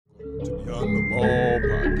Beyond the Ball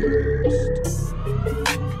podcast.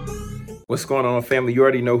 What's going on, family? You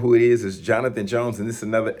already know who it is. It's Jonathan Jones, and this is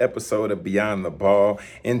another episode of Beyond the Ball.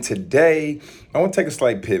 And today, I want to take a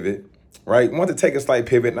slight pivot, right? And I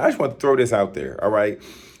just want to throw this out there, all right?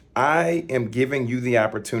 I am giving you the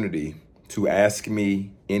opportunity to ask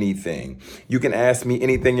me anything. You can ask me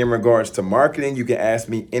anything in regards to marketing. You can ask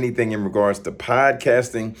me anything in regards to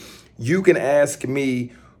podcasting. You can ask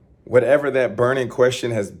me whatever that burning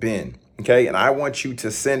question has been, okay? And I want you to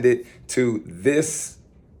send it to this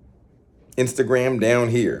Instagram down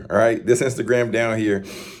here, all right? This Instagram down here.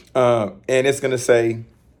 And it's going to say,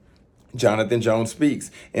 Jonathan Jones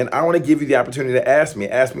Speaks. And I want to give you the opportunity to ask me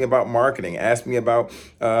about marketing, ask me about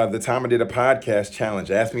the time I did a podcast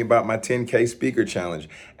challenge, ask me about my 10K speaker challenge,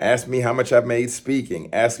 ask me how much I've made speaking,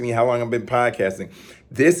 ask me how long I've been podcasting.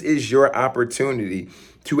 This is your opportunity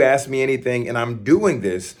to ask me anything. And I'm doing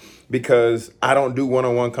this because I don't do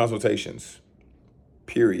one-on-one consultations,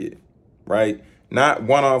 period, right? Not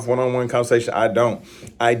one-on-one consultation. I don't.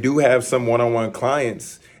 I do have some one-on-one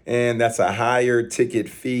clients, and that's a higher ticket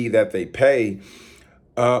fee that they pay.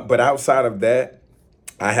 But outside of that,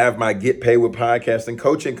 I have my Get Paid with Podcasting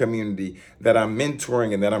coaching community that I'm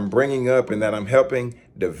mentoring and that I'm bringing up and that I'm helping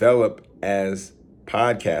develop as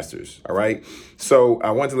podcasters. All right. So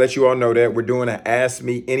I want to let you all know that we're doing an Ask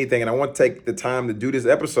Me Anything. And I want to take the time to do this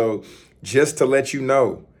episode just to let you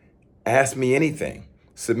know, ask me anything.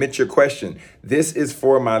 Submit your question. This is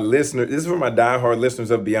for my listeners. This is for my diehard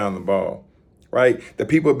listeners of Beyond the Ball, right? The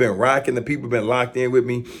people have been rocking. The people have been locked in with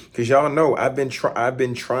me because y'all know I've been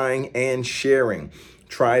trying and sharing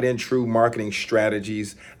tried and true marketing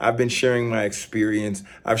strategies. I've been sharing my experience.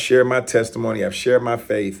 I've shared my testimony. I've shared my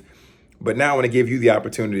faith. But now I want to give you the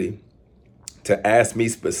opportunity to ask me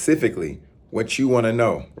specifically what you want to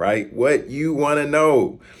know, right? What you want to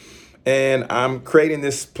know. And I'm creating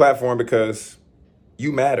this platform because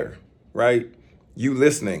you matter, right? You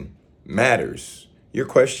listening matters. Your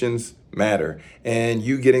questions matter. And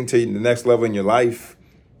you getting to the next level in your life,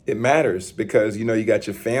 it matters because, you know, you got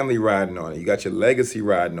your family riding on it. You got your legacy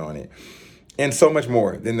riding on it. And so much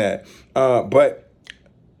more than that. But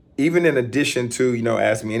even in addition to, you know,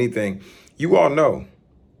 ask me anything, you all know,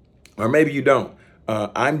 or maybe you don't,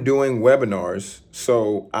 I'm doing webinars.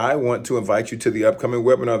 So I want to invite you to the upcoming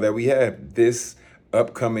webinar that we have this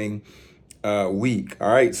upcoming week.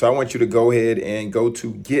 All right. So I want you to go ahead and go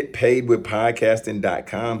to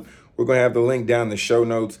getpaidwithpodcasting.com. We're going to have the link down in the show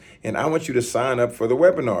notes. And I want you to sign up for the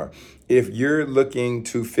webinar. If you're looking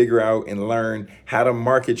to figure out and learn how to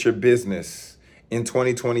market your business in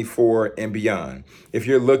 2024 and beyond, if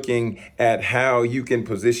you're looking at how you can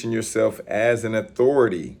position yourself as an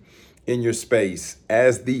authority in your space,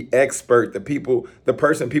 as the expert, the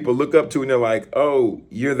person people look up to and they're like, oh,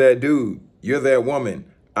 you're that dude, you're that woman,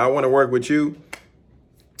 I want to work with you.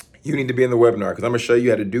 You need to be in the webinar because I'm going to show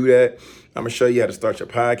you how to do that. I'm going to show you how to start your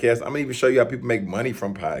podcast. I'm going to even show you how people make money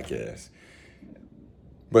from podcasts,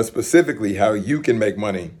 but specifically how you can make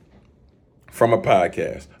money from a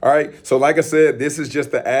podcast. All right. So like I said, this is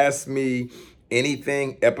just the Ask Me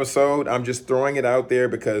Anything episode. I'm just throwing it out there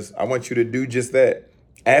because I want you to do just that.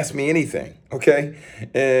 Ask me anything. Okay.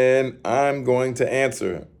 And I'm going to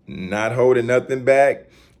answer, not holding nothing back,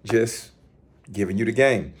 just giving you the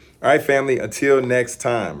game. All right, family, until next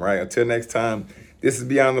time, right? Until next time, this is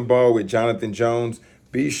Beyond the Ball with Jonathan Jones.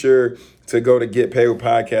 Be sure to go to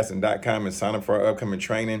getpaidwithpodcasting.com and sign up for our upcoming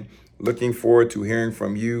training. Looking forward to hearing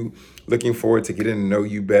from you. Looking forward to getting to know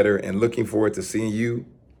you better and looking forward to seeing you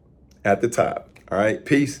at the top. All right,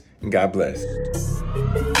 peace and God bless.